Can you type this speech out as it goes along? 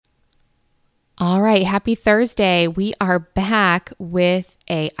All right, happy Thursday. We are back with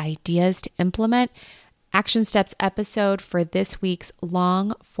a Ideas to Implement Action Steps episode for this week's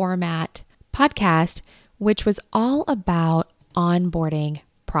long format podcast, which was all about onboarding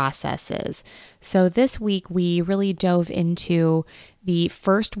processes. So this week we really dove into the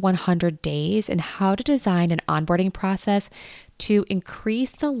first 100 days and how to design an onboarding process to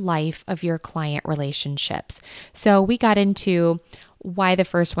increase the life of your client relationships. So we got into why the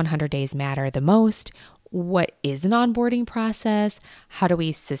first 100 days matter the most, what is an onboarding process, how do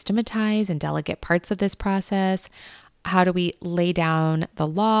we systematize and delegate parts of this process, how do we lay down the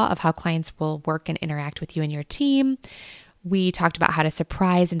law of how clients will work and interact with you and your team. We talked about how to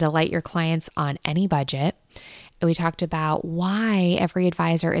surprise and delight your clients on any budget. And we talked about why every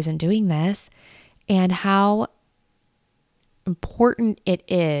advisor isn't doing this and how important it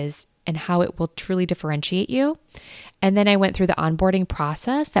is and how it will truly differentiate you. And then I went through the onboarding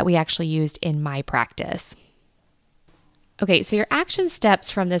process that we actually used in my practice. Okay, so your action steps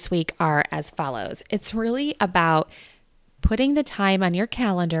from this week are as follows. It's really about putting the time on your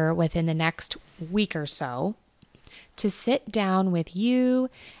calendar within the next week or so to sit down with you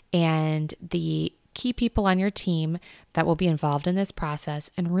and the key people on your team that will be involved in this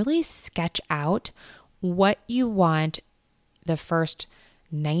process and really sketch out what you want the first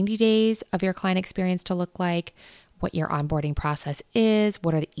 90 days of your client experience to look like, what your onboarding process is,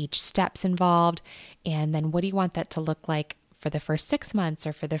 what are each steps involved, and then what do you want that to look like for the first 6 months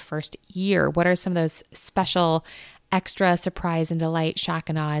or for the first year? What are some of those special extra surprise and delight, shock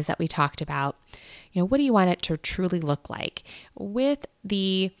and awes that we talked about? What do you want it to truly look like? With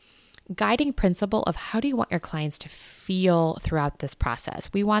the guiding principle of how do you want your clients to feel throughout this process?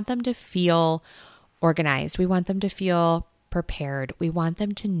 We want them to feel organized. We want them to feel prepared. We want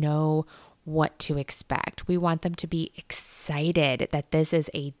them to know what to expect. We want them to be excited that this is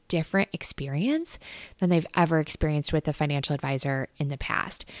a different experience than they've ever experienced with a financial advisor in the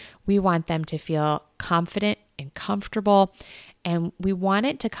past. We want them to feel confident and comfortable, and we want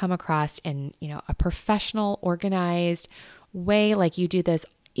it to come across in, a professional, organized way, like you do this,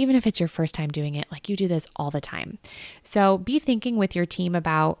 even if it's your first time doing it, like you do this all the time. So be thinking with your team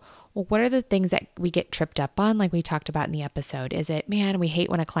about, well, what are the things that we get tripped up on, like we talked about in the episode? Is it, man, we hate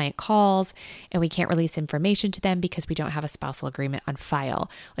when a client calls and we can't release information to them because we don't have a spousal agreement on file?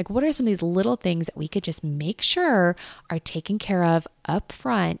 Like, what are some of these little things that we could just make sure are taken care of up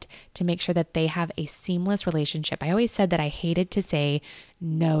front to make sure that they have a seamless relationship? I always said that I hated to say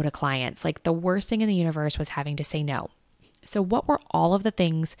no to clients. Like, the worst thing in the universe was having to say no. So what were all of the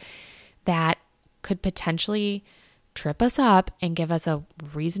things that could potentially trip us up and give us a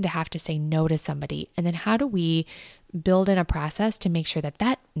reason to have to say no to somebody? And then how do we build in a process to make sure that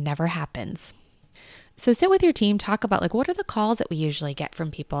that never happens? So sit with your team, talk about what are the calls that we usually get from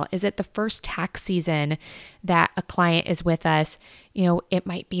people? Is it the first tax season that a client is with us? It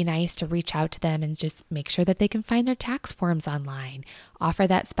might be nice to reach out to them and just make sure that they can find their tax forms online, offer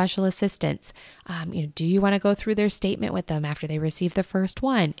that special assistance. Do you want to go through their statement with them after they receive the first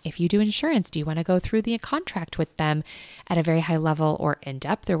one? If you do insurance, do you want to go through the contract with them at a very high level or in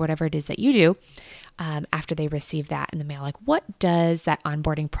depth or whatever it is that you do? After they receive that in the mail, what does that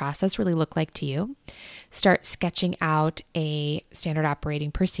onboarding process really look like to you? Start sketching out a standard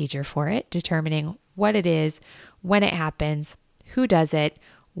operating procedure for it, determining what it is, when it happens, who does it,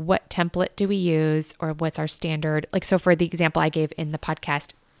 what template do we use, or what's our standard. So for the example I gave in the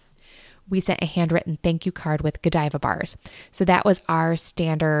podcast, we sent a handwritten thank you card with Godiva bars. So that was our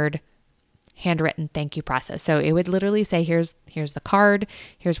standard handwritten thank you process. So it would literally say, here's the card,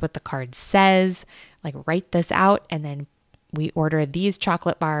 here's what the card says, write this out, and then we order these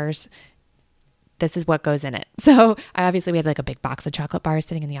chocolate bars. This is what goes in it. So obviously we had a big box of chocolate bars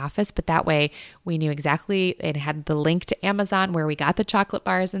sitting in the office, but that way we knew exactly, it had the link to Amazon where we got the chocolate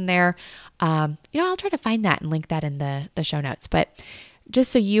bars in there. I'll try to find that and link that in the show notes, but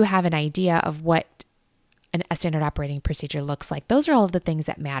just so you have an idea of what a standard operating procedure looks like. Those are all of the things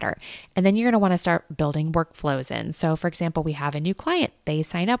that matter. And then you're going to want to start building workflows in. So for example, we have a new client. They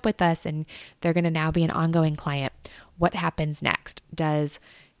sign up with us and they're going to now be an ongoing client. What happens next? Does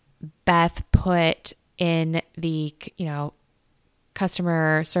Beth put in the,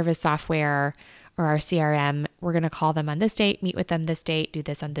 customer service software or our CRM, we're going to call them on this date, meet with them this date, do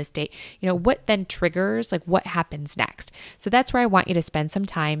this on this date. What then triggers, what happens next? So that's where I want you to spend some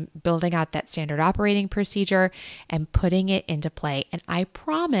time building out that standard operating procedure and putting it into play. And I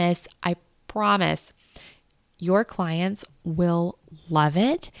promise your clients will love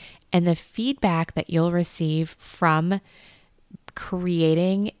it. And the feedback that you'll receive from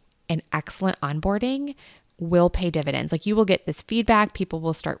creating an excellent onboarding will pay dividends. Like you will get this feedback. People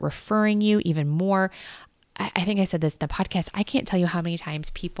will start referring you even more. I think I said this in the podcast. I can't tell you how many times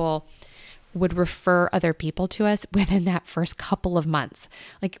people would refer other people to us within that first couple of months.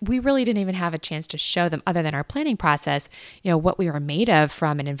 Like we really didn't even have a chance to show them, other than our planning process, what we were made of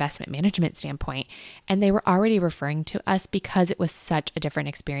from an investment management standpoint. And they were already referring to us because it was such a different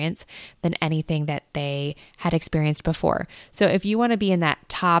experience than anything that they had experienced before. So if you want to be in that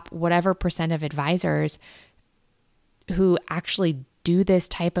top whatever percent of advisors who actually do this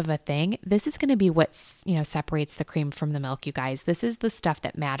type of a thing, this is going to be what separates the cream from the milk, you guys. This is the stuff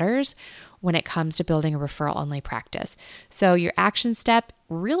that matters when it comes to building a referral only practice. So your action step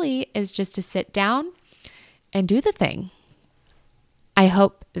really is just to sit down and do the thing. I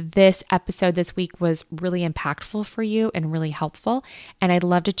hope this episode this week was really impactful for you and really helpful. And I'd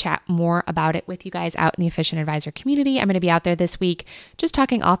love to chat more about it with you guys out in the Efficient Advisor community. I'm going to be out there this week just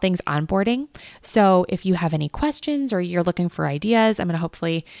talking all things onboarding. So if you have any questions or you're looking for ideas, I'm going to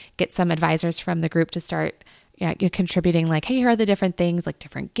hopefully get some advisors from the group to start contributing like, hey, here are the different things, like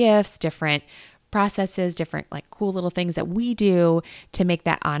different gifts, different processes, different like cool little things that we do to make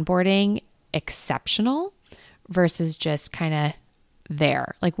that onboarding exceptional versus just kind of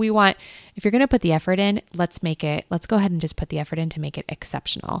there. Like we want, if you're going to put the effort in, let's go ahead and just put the effort in to make it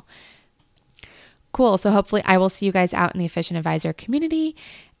exceptional. Cool. So hopefully I will see you guys out in the Efficient Advisor community.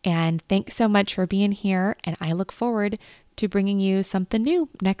 And thanks so much for being here. And I look forward to bringing you something new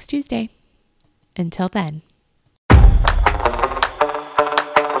next Tuesday. Until then.